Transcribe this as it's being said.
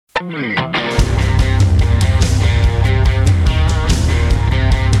Welcome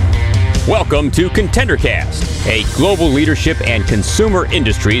to ContenderCast, a global leadership and consumer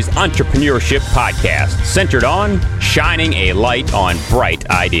industries entrepreneurship podcast centered on shining a light on bright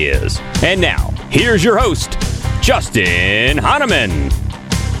ideas. And now, here's your host, Justin Hahnemann.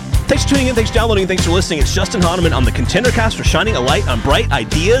 Thanks for tuning in, thanks for downloading, thanks for listening. It's Justin Hahnemann on the ContenderCast for shining a light on bright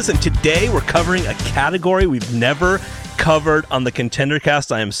ideas. And today we're covering a category we've never covered on the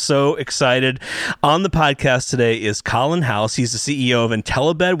ContenderCast. I am so excited. On the podcast today is Colin House. He's the CEO of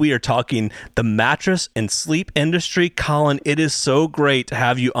Intellibed. We are talking the mattress and sleep industry. Colin, it is so great to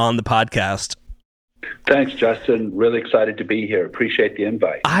have you on the podcast. Thanks, Justin. Really excited to be here. Appreciate the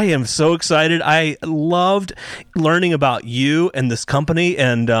invite. I am so excited. I loved learning about you and this company.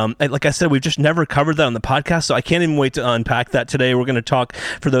 And like I said, we've just never covered that on the podcast, so I can't even wait to unpack that today. We're going to talk,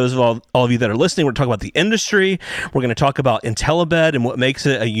 for those of all of you that are listening, we're going to talk about the industry. We're going to talk about Intellibed and what makes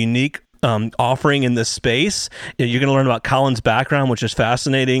it a unique offering in this space. You're going to learn about Colin's background, which is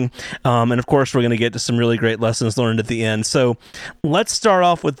fascinating. And of course, we're going to get to some really great lessons learned at the end. So let's start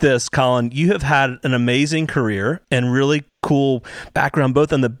off with this, Colin. You have had an amazing career and really cool background,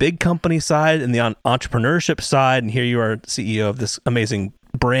 both on the big company side and the entrepreneurship side. And here you are, CEO of this amazing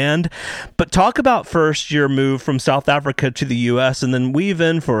brand. But talk about first your move from South Africa to the US, and then weave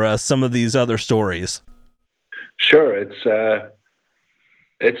in for us some of these other stories. Sure.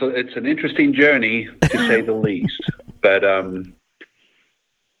 It's an interesting journey, to say the least. But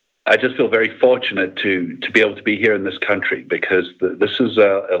I just feel very fortunate to be able to be here in this country, because this is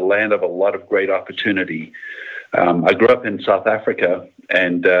a land of a lot of great opportunity. I grew up in South Africa,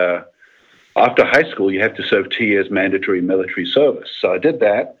 and after high school, you have to serve 2 years mandatory military service. So I did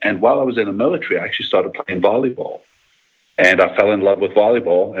that, and while I was in the military, I actually started playing volleyball. And I fell in love with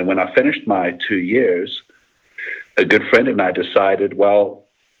volleyball, and when I finished my 2 years, a good friend and I decided, well,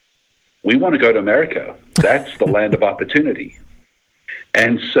 we want to go to America. That's the land of opportunity.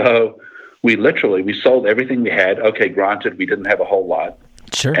 And so we sold everything we had. Okay, granted, we didn't have a whole lot.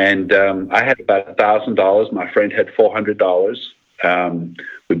 Sure. And I had about $1,000. My friend had $400.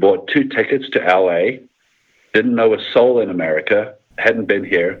 We bought 2 tickets to LA. Didn't know a soul in America. Hadn't been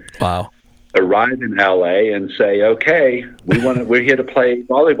here. Wow. Arrive in LA and say, okay, we're here to play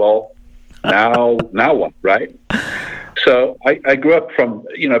volleyball. Now what, right? So I grew up from,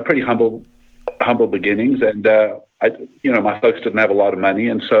 pretty humble beginnings, and my folks didn't have a lot of money,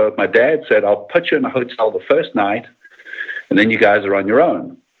 and so my dad said, I'll put you in a hotel the first night, and then you guys are on your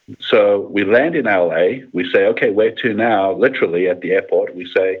own. So we land in LA. We say, okay, where to now? Literally at the airport, we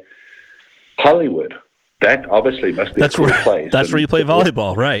say, Hollywood. That obviously must be a cool place. That's where you play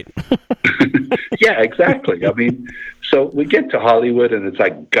volleyball, right? Yeah, exactly. I mean, so we get to Hollywood, and it's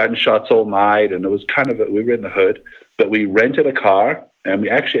like gunshots all night, and it was we were in the hood, but we rented a car, and we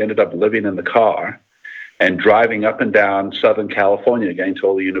actually ended up living in the car and driving up and down Southern California, going to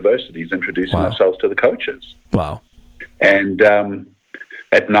all the universities, introducing ourselves to the coaches. Wow. And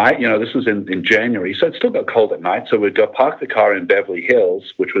at night, this was in January, so it still got cold at night, so we'd go park the car in Beverly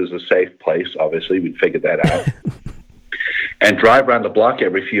Hills, which was a safe place, obviously. We'd figured that out. And drive around the block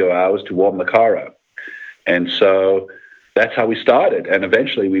every few hours to warm the car up. And so that's how we started. And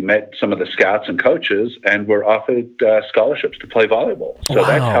eventually we met some of the scouts and coaches and were offered scholarships to play volleyball. So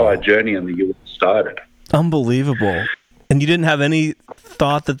That's how our journey in the U.S. started. Unbelievable. And you didn't have any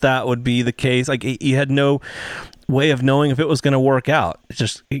thought that would be the case? Like, you had no way of knowing if it was going to work out. It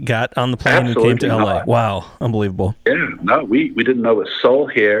just got on the plane Absolutely and came to LA. Not. Wow. Unbelievable. Yeah, no, we didn't know a soul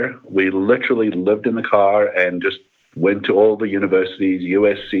here. We literally lived in the car and just went to all the universities,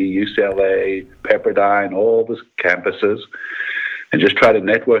 USC, UCLA, Pepperdine, all the campuses, and just try to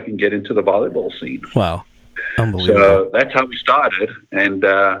network and get into the volleyball scene. Wow. Unbelievable. So that's how we started. And,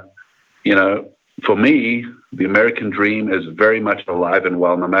 for me, the American dream is very much alive and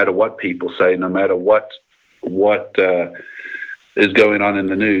well, no matter what people say, no matter what is going on in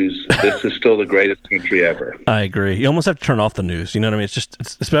the news. This is still the greatest country ever. I agree. You almost have to turn off the news. You know what I mean?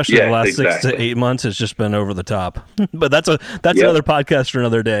 Especially the last 6 to 8 months, it's just been over the top. But that's another podcast for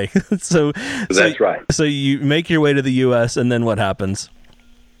another day. So that's right. So you make your way to the U.S., and then what happens?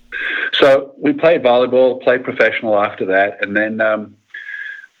 So we played volleyball, played professional after that, and then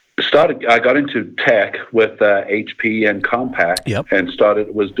I got into tech with HP and Compaq, and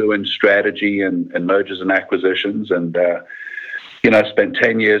was doing strategy and mergers and acquisitions, and spent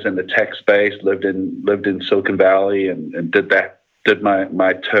 10 years in the tech space, lived in Silicon Valley, and did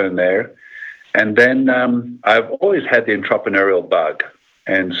my turn there. And then I've always had the entrepreneurial bug,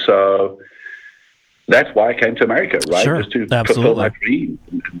 and so that's why I came to America, right? Sure, just to absolutely. fulfill my dream,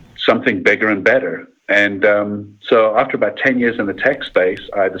 something bigger and better. And so after about 10 years in the tech space,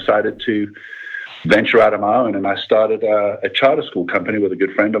 I decided to venture out on my own, and I started a charter school company with a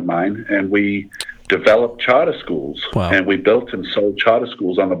good friend of mine, and we developed charter schools. Wow. And we built and sold charter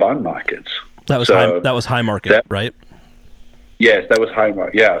schools on the bond markets. That was high market, right? Yes, that was high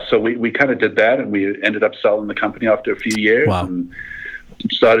market. Yeah, so we kind of did that, and we ended up selling the company after a few years. Wow. And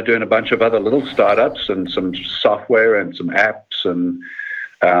started doing a bunch of other little startups and some software and some apps, and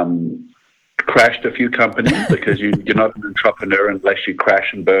crashed a few companies because you're not an entrepreneur unless you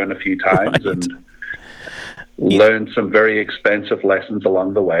crash and burn a few times, right. And learned some very expensive lessons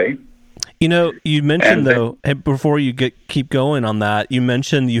along the way. You know, you mentioned before you keep going on that, you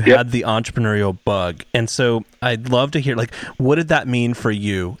mentioned you had the entrepreneurial bug. And so I'd love to hear, like, what did that mean for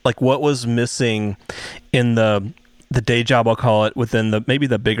you? Like, what was missing in the day job, I'll call it, within maybe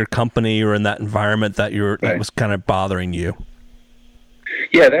the bigger company or in that environment that that was kind of bothering you?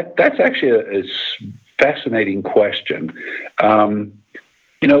 Yeah, that's actually a fascinating question.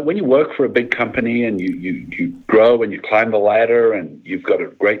 You know, when you work for a big company and you grow and you climb the ladder and you've got a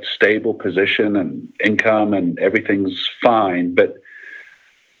great stable position and income and everything's fine, but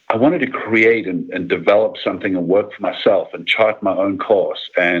I wanted to create and develop something and work for myself and chart my own course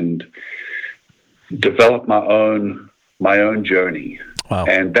and develop my own journey. Wow.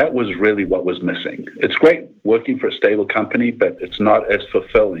 And that was really what was missing. It's great working for a stable company, but it's not as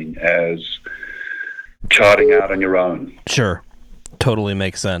fulfilling as charting out on your own. Sure. Totally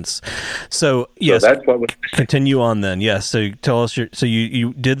makes sense. So yes, so that's what was continue on then. Yes. So tell us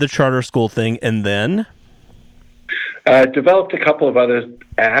you did the charter school thing and then developed a couple of other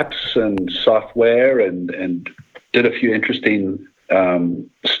apps and software and did a few interesting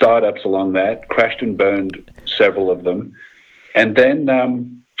startups along that, crashed and burned several of them. And then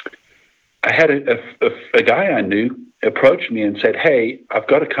I had a guy I knew approach me and said, "Hey, I've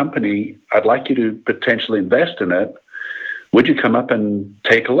got a company. I'd like you to potentially invest in it. Would you come up and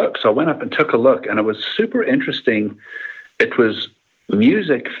take a look?" So I went up and took a look, and it was super interesting. It was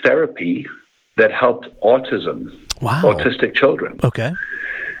music therapy that helped autistic children. Okay.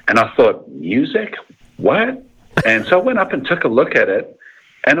 And I thought, music? What? And so I went up and took a look at it,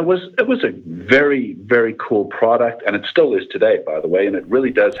 and it was a very, very cool product, and it still is today, by the way, and it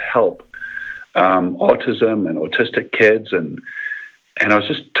really does help autism and autistic kids, and I was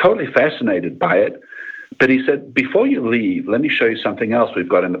just totally fascinated by it. But he said, "Before you leave, let me show you something else we've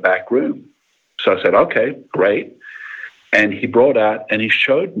got in the back room." So I said, "Okay, great." And he brought out and he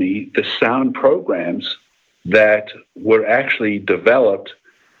showed me the sound programs that were actually developed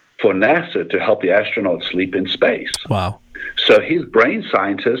for NASA to help the astronauts sleep in space. Wow. So his brain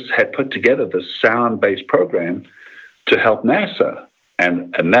scientists had put together the sound-based program to help NASA.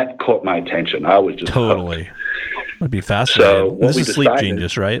 And that caught my attention. I was just totally hooked. Would be fascinating. So this is Sleep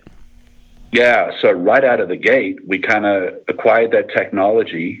Genius, right? Yeah, so right out of the gate, we kind of acquired that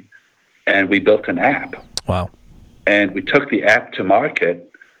technology, and we built an app. Wow. And we took the app to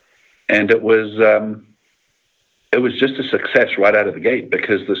market, and it was just a success right out of the gate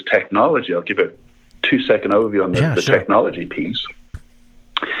because this technology, I'll give a 2-second overview on the technology piece.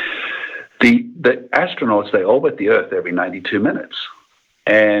 The astronauts, they orbit the Earth every 92 minutes.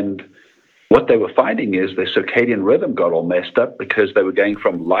 And what they were finding is their circadian rhythm got all messed up because they were going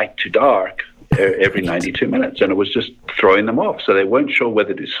from light to dark every 92 minutes, and it was just throwing them off. So they weren't sure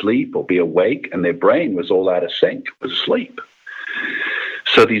whether to sleep or be awake, and their brain was all out of sync with sleep.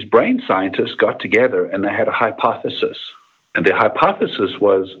 So these brain scientists got together, and they had a hypothesis. And the hypothesis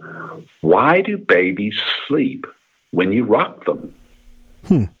was, why do babies sleep when you rock them?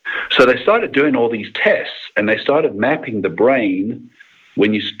 So they started doing all these tests, and they started mapping the brain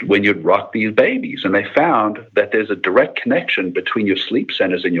when you'd rock these babies, and they found that there's a direct connection between your sleep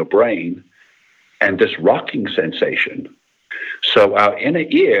centers in your brain and this rocking sensation. So our inner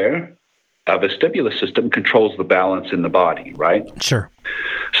ear, our vestibular system, controls the balance in the body, right? Sure.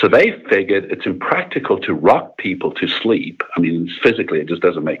 So they figured it's impractical to rock people to sleep. I mean, physically, it just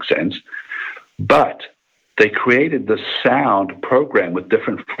doesn't make sense. But they created this sound program with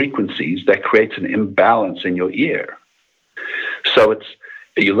different frequencies that creates an imbalance in your ear. So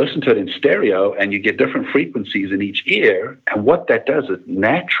you listen to it in stereo and you get different frequencies in each ear. And what that does, it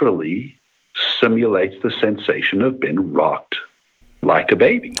naturally simulates the sensation of being rocked like a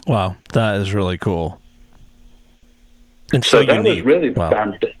baby. Wow, that is really cool. And so that was really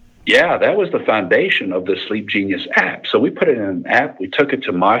that was the foundation of the Sleep Genius app. So we put it in an app. We took it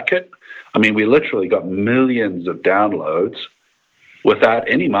to market. I mean, we literally got millions of downloads without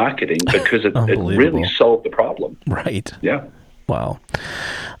any marketing because it really solved the problem. Right. Yeah. Wow.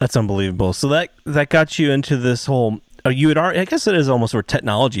 That's unbelievable. So that got you into this whole you had already, I guess it is almost a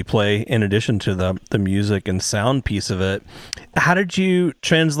technology play in addition to the music and sound piece of it. How did you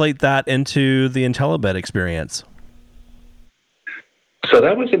translate that into the IntelliBed experience? So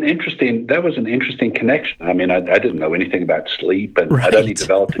that was an interesting connection. I mean, I didn't know anything about sleep, and Right. I'd only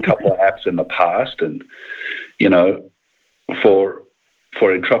developed a couple of apps in the past. And you know, for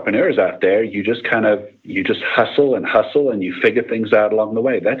entrepreneurs out there, you just hustle and you figure things out along the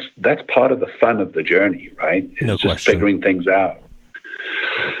way. That's part of the fun of the journey, right? It's No just question. figuring things out.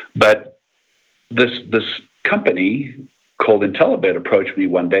 But this company called IntelliBed approached me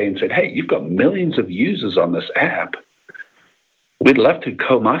one day and said, "Hey, you've got millions of users on this app. We'd love to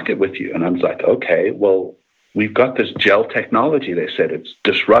co-market with you." And I was like, "Okay, well, we've got this gel technology." They said it's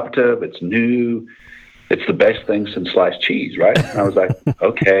disruptive, it's new, it's the best thing since sliced cheese, right? And I was like,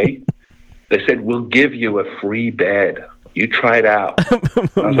 "Okay." They said, "We'll give you a free bed. You try it out."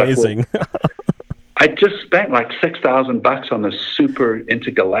 Amazing. Like, well, I just spent like $6,000 on this super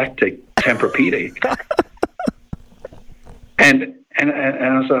intergalactic Tempur-Pedic. And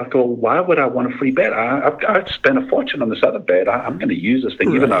I was like, "Well, why would I want a free bed? I've spent a fortune on this other bed. I'm going to use this thing,"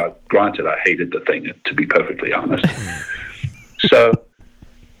 Right. even though, granted, I hated the thing, to be perfectly honest. So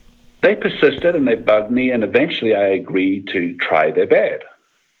they persisted and they bugged me, and eventually I agreed to try their bed.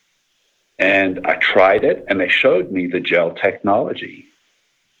 And I tried it, and they showed me the gel technology.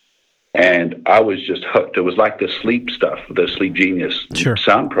 And I was just hooked. It was like the sleep stuff, the Sleep Genius Sure.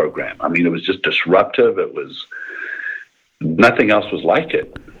 sound program. I mean, it was just disruptive. It was... nothing else was like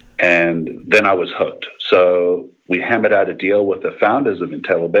it. And then I was hooked. So we hammered out a deal with the founders of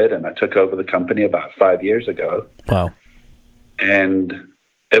IntelliBed, and I took over the company about 5 years ago. Wow. And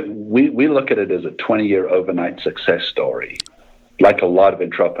we look at it as a 20-year overnight success story, like a lot of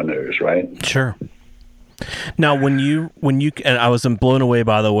entrepreneurs, right? Sure. Now, when you, and I was blown away,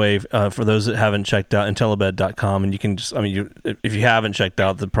 by the way, for those that haven't checked out IntelliBed.com, and you can just, I mean, if you haven't checked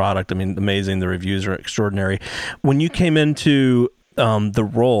out the product, I mean, amazing. The reviews are extraordinary. When you came into the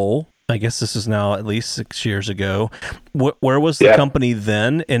role, I guess this is now at least 6 years ago, where was the company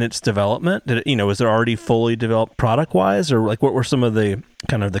then in its development? Did it, was it already fully developed product wise, or like what were some of the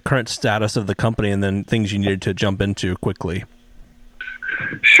kind of the current status of the company and then things you needed to jump into quickly?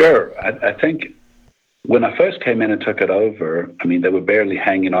 Sure. I think when I first came in and took it over, I mean, they were barely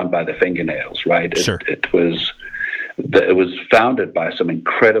hanging on by the fingernails, right? Sure. It was founded by some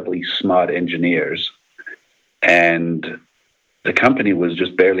incredibly smart engineers, and the company was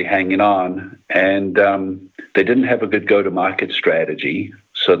just barely hanging on, and they didn't have a good go-to-market strategy,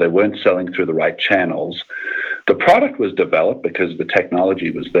 so they weren't selling through the right channels. The product was developed because the technology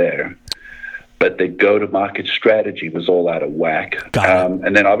was there, but the go-to-market strategy was all out of whack. Got it.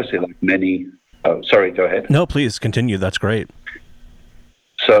 And then obviously, like many... Oh, sorry, go ahead. No, please continue. That's great.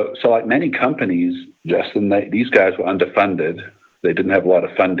 So like many companies, Justin, these guys were underfunded. They didn't have a lot of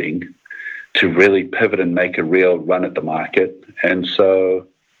funding to really pivot and make a real run at the market. And so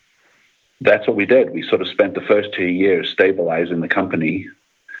that's what we did. We sort of spent the first 2 years stabilizing the company,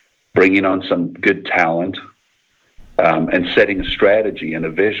 bringing on some good talent, and setting a strategy and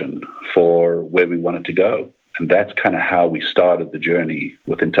a vision for where we wanted to go. And that's kind of how we started the journey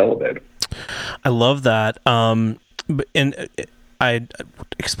with IntelliBed. I love that. And I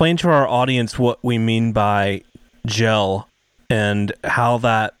explain to our audience what we mean by gel and how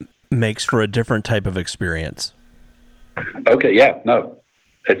that makes for a different type of experience. Okay, yeah, no,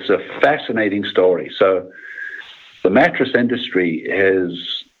 it's a fascinating story. So the mattress industry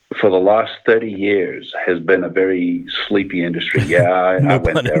for the last 30 years, has been a very sleepy industry. Yeah, I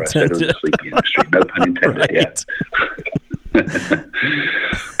went there. I said it was a sleepy industry. No pun intended, Right. yeah.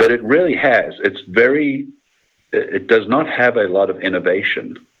 But it really has. It does not have a lot of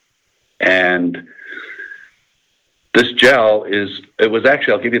innovation. And this gel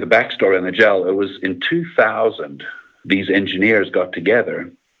I'll give you the backstory on the gel. It was in 2000, these engineers got together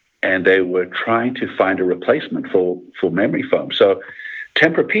and they were trying to find a replacement for memory foam. So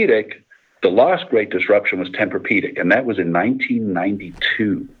Tempur-Pedic, the last great disruption was Tempur-Pedic, and that was in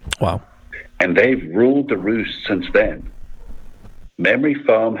 1992. Wow. And they've ruled the roost since then. Memory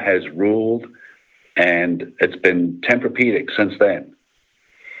foam has ruled, and it's been Tempur-Pedic since then.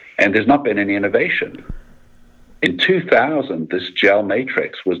 And there's not been any innovation. In 2000, this gel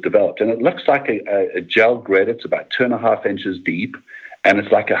matrix was developed, and it looks like a gel grid. It's about 2.5 inches deep, and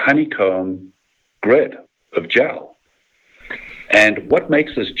it's like a honeycomb grid of gel. And what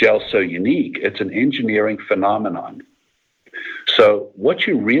makes this gel so unique, it's an engineering phenomenon. So what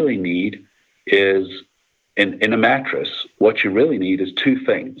you really need is, in a mattress, what you really need is two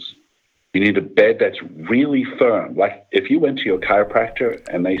things. You need a bed that's really firm. Like if you went to your chiropractor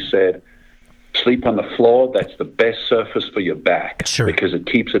and they said, sleep on the floor, that's the best surface for your back because it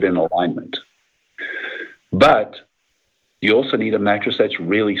keeps it in alignment. But you also need a mattress that's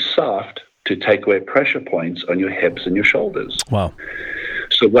really soft to take away pressure points on your hips and your shoulders. Wow.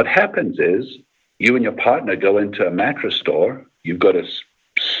 So what happens is you and your partner go into a mattress store. You've got a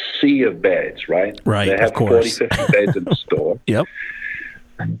sea of beds, right? Right, they have of course. 40, 50 beds in the store. Yep.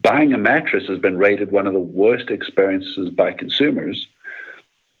 Buying a mattress has been rated one of the worst experiences by consumers.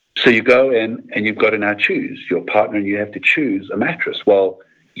 So you go in and you've got to now choose. Your partner and you have to choose a mattress. Well,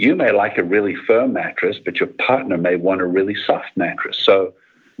 you may like a really firm mattress, but your partner may want a really soft mattress. So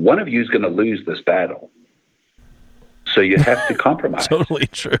one of you is going to lose this battle. So you have to compromise. Totally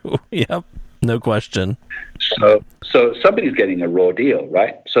true. Yep. No question. So somebody's getting a raw deal,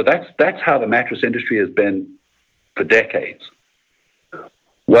 right? So that's how the mattress industry has been for decades.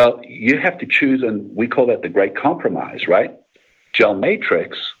 Well, you have to choose, and we call that the great compromise, right? Gel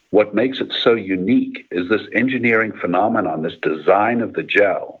Matrix, what makes it so unique is this engineering phenomenon, this design of the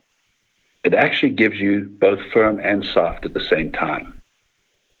gel. It actually gives you both firm and soft at the same time.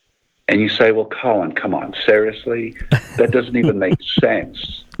 And you say, well, Colin, come on, seriously? That doesn't even make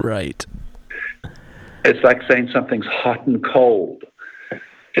sense. Right. It's like saying something's hot and cold.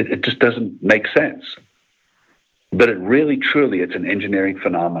 It just doesn't make sense. But it really, truly, it's an engineering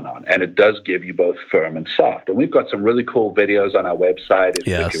phenomenon, and it does give you both firm and soft. And we've got some really cool videos on our website. If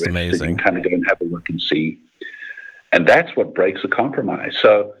you're interested, amazing. You can kind of go and have a look and see. And that's what breaks the compromise.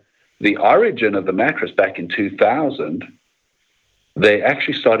 So the origin of the mattress back in 2000, they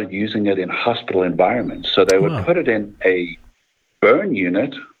actually started using it in hospital environments. So they would put it in a burn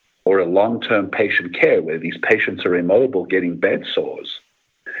unit or a long-term patient care where these patients are immobile getting bed sores.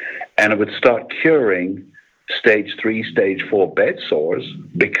 And it would start curing stage 3, stage 4 bed sores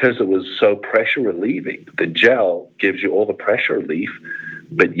because it was so pressure relieving. The gel gives you all the pressure relief,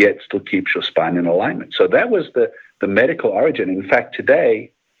 but yet still keeps your spine in alignment. So that was the medical origin. In fact,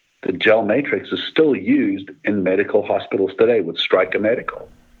 today, the Gel Matrix is still used in medical hospitals today with Stryker Medical.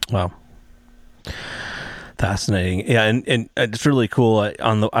 Wow. Fascinating. Yeah, and it's really cool.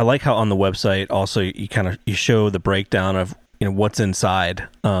 I like how on the website also you show the breakdown of what's inside,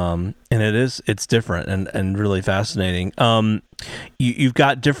 and it's different and really fascinating. You've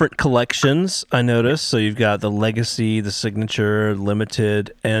got different collections, I noticed. So you've got the Legacy, the Signature,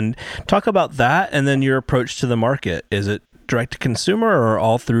 Limited, and talk about that, and then your approach to the market. Is it direct to consumer or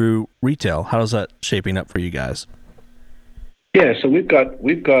all through retail? How's that shaping up for you guys? Yeah, so we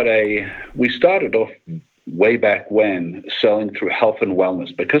started off way back when selling through health and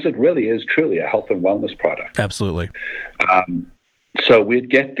wellness because it really is truly a health and wellness product. Absolutely. So we'd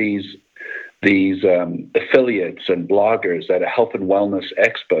get these affiliates and bloggers that are health and wellness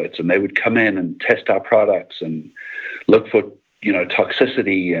experts, and they would come in and test our products and look for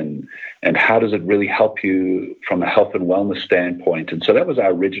toxicity and how does it really help you from a health and wellness standpoint. And so that was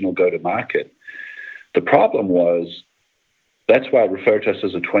our original go-to-market. The problem was, that's why I refer to us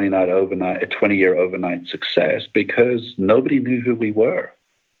as a 20-year overnight success, because nobody knew who we were.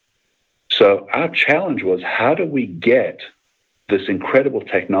 So our challenge was, how do we get this incredible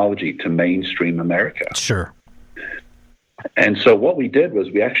technology to mainstream America? Sure. And so what we did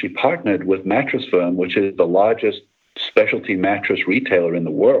was we actually partnered with Mattress Firm, which is the largest specialty mattress retailer in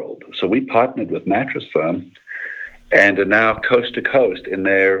the world. So we partnered with Mattress Firm and are now coast to coast in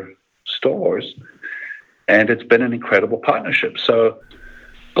their stores. And it's been an incredible partnership. So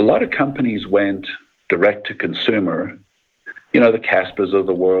a lot of companies went direct to consumer, the Caspers of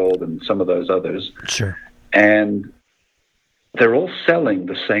the world and some of those others. Sure. And they're all selling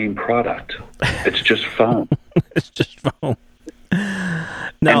the same product. It's just foam. It's just foam.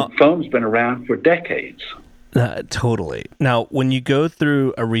 Now, and foam's been around for decades. Totally. Now, when you go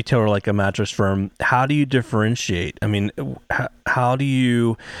through a retailer like a Mattress Firm, how do you differentiate? I mean, how do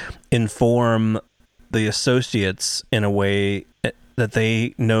you inform the associates in a way that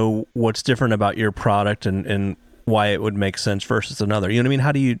they know what's different about your product and why it would make sense versus another? You know what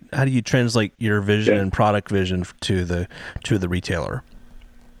I mean? How do you translate your vision and product vision to the retailer?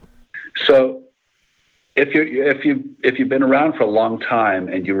 So if you've been around for a long time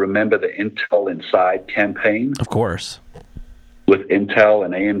and you remember the Intel Inside campaign, of course, with Intel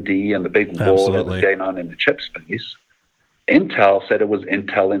and AMD and the big war that was going on in the chip space, Intel said it was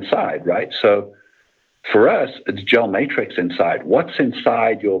Intel Inside, right? So for us, it's Gel Matrix Inside. What's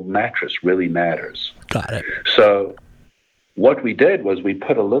inside your mattress really matters. Got it. So what we did was we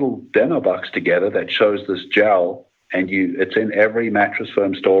put a little demo box together that shows this gel, and it's in every Mattress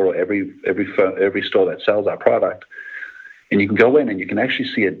Firm store or every store that sells our product. And you can go in and you can actually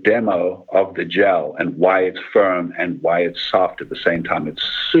see a demo of the gel and why it's firm and why it's soft at the same time. It's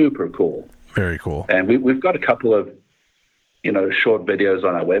super cool. Very cool. And we've got a couple of, short videos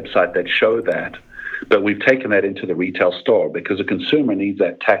on our website that show that. But we've taken that into the retail store because a consumer needs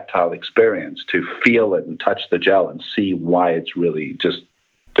that tactile experience to feel it and touch the gel and see why it's really just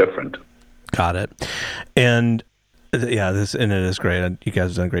different. Got it. And yeah, it is great. You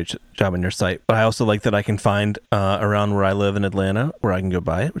guys have done a great job on your site. But I also like that I can find around where I live in Atlanta where I can go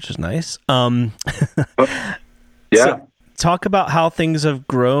buy it, which is nice. Yeah. So, talk about how things have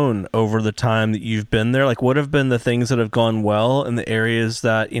grown over the time that you've been there. Like, what have been the things that have gone well in the areas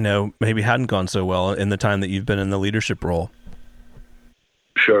that, maybe hadn't gone so well in the time that you've been in the leadership role?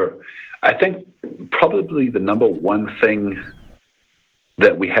 Sure. I think probably the number one thing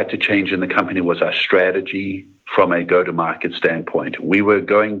that we had to change in the company was our strategy from a go-to-market standpoint. We were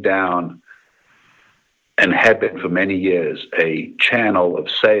going down and had been for many years a channel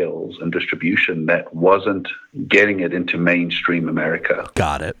of sales and distribution that wasn't getting it into mainstream America.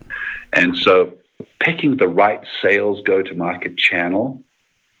 Got it. And so picking the right sales go-to-market channel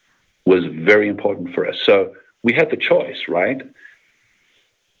was very important for us. So we had the choice, right?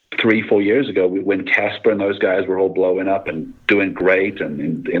 3-4 years ago, when Casper and those guys were all blowing up and doing great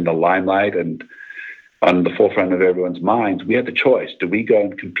and in the limelight and on the forefront of everyone's minds, we had the choice. Do we go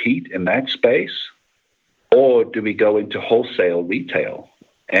and compete in that space, or do we go into wholesale retail?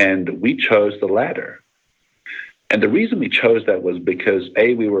 And we chose the latter. And the reason we chose that was because,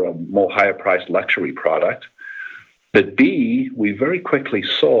 A, we were a more higher-priced luxury product, but B, we very quickly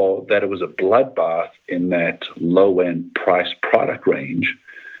saw that it was a bloodbath in that low-end price product range,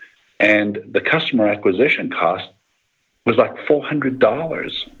 and the customer acquisition cost was like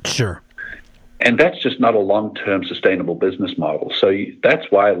 $400. Sure. And that's just not a long-term sustainable business model. So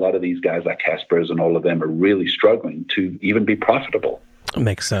that's why a lot of these guys like Casper's and all of them are really struggling to even be profitable.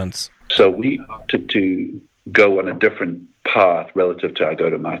 Makes sense. So we opted to go on a different path relative to our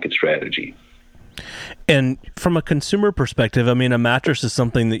go-to-market strategy. And from a consumer perspective, I mean, a mattress is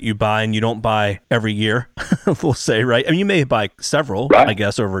something that you buy and you don't buy every year, we'll say, right? I mean, you may buy several, right, I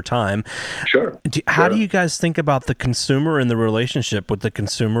guess, over time. Sure. How do you guys think about the consumer and the relationship with the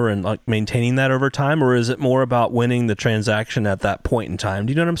consumer and like maintaining that over time? Or is it more about winning the transaction at that point in time?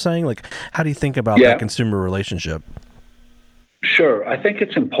 Do you know what I'm saying? Like, how do you think about that consumer relationship? Sure. I think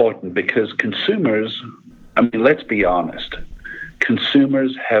it's important because consumers, I mean, let's be honest.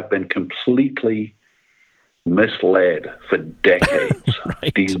 Consumers have been completely misled for decades.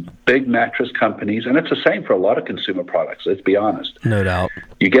 Right. These big mattress companies, and it's the same for a lot of consumer products, let's be honest. No doubt.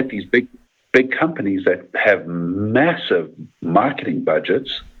 You get these big companies that have massive marketing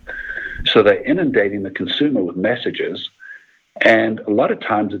budgets, so they're inundating the consumer with messages, and a lot of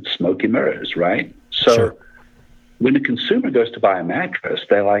times it's smoke and mirrors, right? So sure, when a consumer goes to buy a mattress,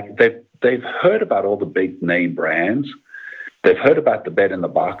 they've heard about all the big name brands. They've heard about the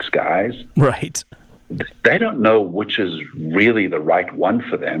bed-in-the-box guys. Right. They don't know which is really the right one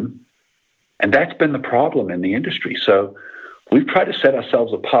for them. And that's been the problem in the industry. So we've tried to set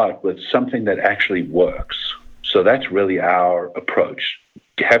ourselves apart with something that actually works. So that's really our approach.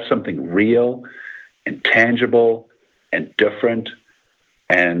 To have something real and tangible and different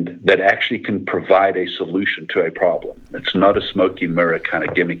and that actually can provide a solution to a problem. It's not a smoky mirror kind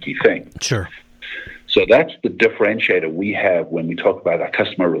of gimmicky thing. Sure. So that's the differentiator we have when we talk about our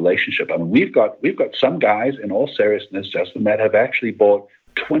customer relationship. I mean, we've got some guys, in all seriousness, Justin, that have actually bought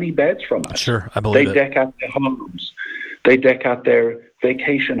 20 beds from us. Sure, I believe They deck out their homes. They deck out their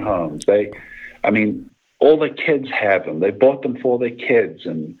vacation homes. All the kids have them. They bought them for their kids,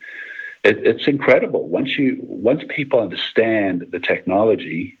 and it's incredible. Once people understand the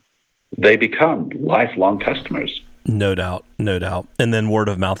technology, they become lifelong customers. No doubt. And then word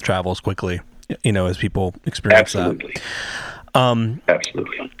of mouth travels quickly, as people experience Absolutely. that.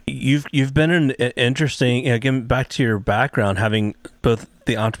 Absolutely. You've been an interesting, again, back to your background, having both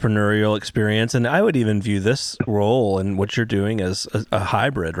the entrepreneurial experience, and I would even view this role and what you're doing as a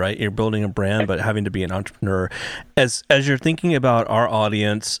hybrid, right? You're building a brand, but having to be an entrepreneur. As you're thinking about our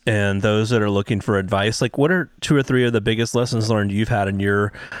audience and those that are looking for advice, like what are 2 or 3 of the biggest lessons learned you've had in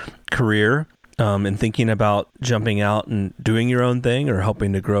your career in thinking about jumping out and doing your own thing or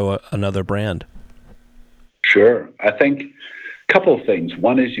helping to grow another brand? Sure. I think a couple of things.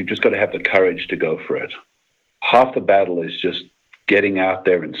 One is you've just got to have the courage to go for it. Half the battle is just getting out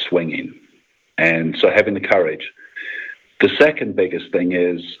there and swinging. And so having the courage. The second biggest thing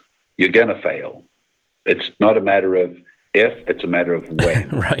is you're going to fail. It's not a matter of if, it's a matter of when.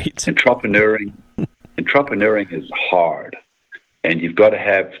 Right. Entrepreneuring is hard. And you've got to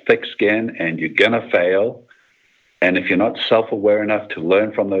have thick skin, and you're going to fail. And if you're not self-aware enough to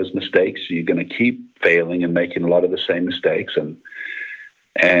learn from those mistakes, you're going to keep failing and making a lot of the same mistakes.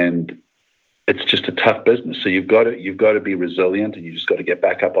 And it's just a tough business. So you've got to be resilient, and you just got to get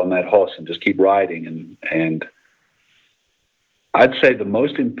back up on that horse and just keep riding. And I'd say the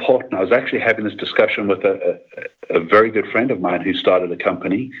most important, I was actually having this discussion with a very good friend of mine who started a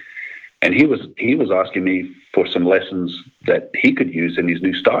company, and he was asking me for some lessons that he could use in his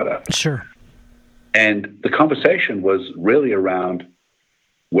new startup. Sure. And the conversation was really around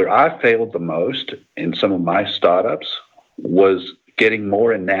where I failed the most in some of my startups was getting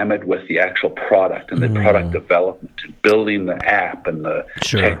more enamored with the actual product and the product development and building the app and the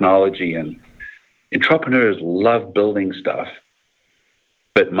technology. And entrepreneurs love building stuff.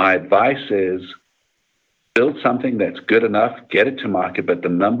 But my advice is build something that's good enough, get it to market. But the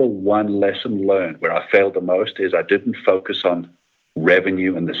number one lesson learned where I failed the most is I didn't focus on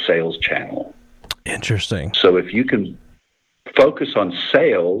revenue and the sales channel. Interesting. So if you can focus on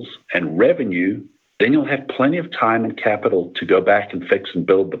sales and revenue, then you'll have plenty of time and capital to go back and fix and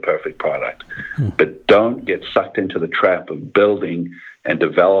build the perfect product. But don't get sucked into the trap of building and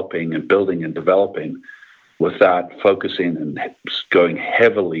developing and building and developing without focusing and going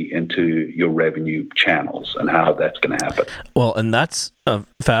heavily into your revenue channels and how that's going to happen. Well, and that's a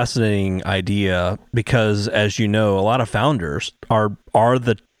fascinating idea because, as you know, a lot of founders are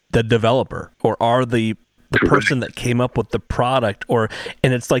the developer or are the person that came up with the product,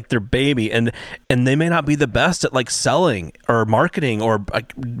 and it's like their baby, and they may not be the best at like selling or marketing or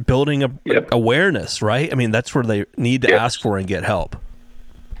like building awareness, right? I mean, that's where they need to ask for and get help.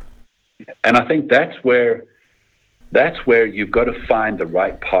 And I think that's where you've got to find the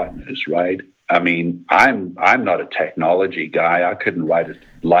right partners, right? I mean, I'm not a technology guy. I couldn't write a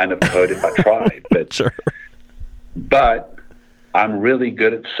line of code if I tried, but but I'm really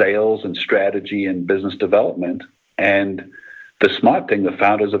good at sales and strategy and business development. And the smart thing, the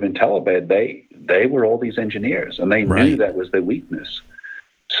founders of Intellibed, they were all these engineers, and they knew that was their weakness.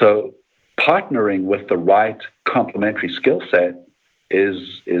 So partnering with the right complementary skill set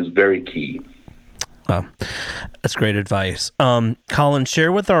is very key. Wow. That's great advice. Colin,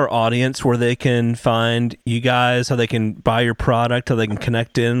 share with our audience where they can find you guys, how they can buy your product, how they can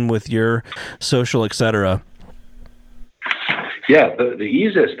connect in with your social, etc. Yeah, the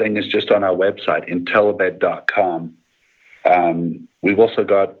easiest thing is just on our website, Intellibed.com. We've also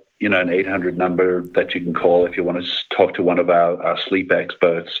got, an 800 number that you can call if you want to talk to one of our sleep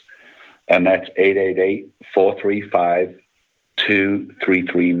experts, and that's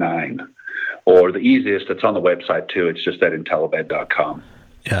 888-435-2339. Or the easiest, it's on the website too. It's just at Intellibed.com.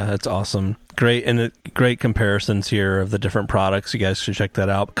 Yeah, that's awesome. Great, and great comparisons here of the different products. You guys should check that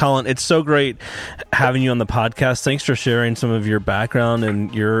out. Colin, it's so great having you on the podcast. Thanks for sharing some of your background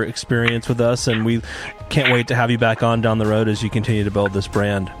and your experience with us, and we can't wait to have you back on down the road as you continue to build this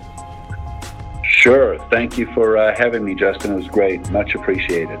brand. Sure. Thank you for having me, Justin. It was great. Much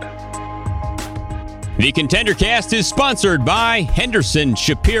appreciated. The ContenderCast is sponsored by Henderson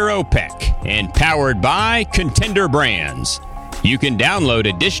Shapiro Peck and powered by Contender Brands. You can download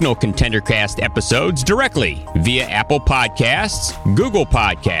additional ContenderCast episodes directly via Apple Podcasts, Google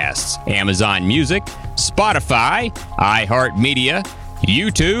Podcasts, Amazon Music, Spotify, iHeartMedia,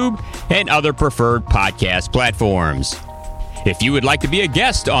 YouTube, and other preferred podcast platforms. If you would like to be a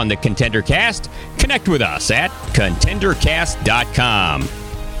guest on the ContenderCast, connect with us at contendercast.com.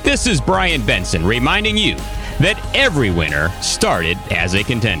 This is Brian Benson reminding you that every winner started as a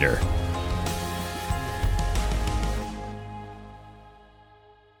contender.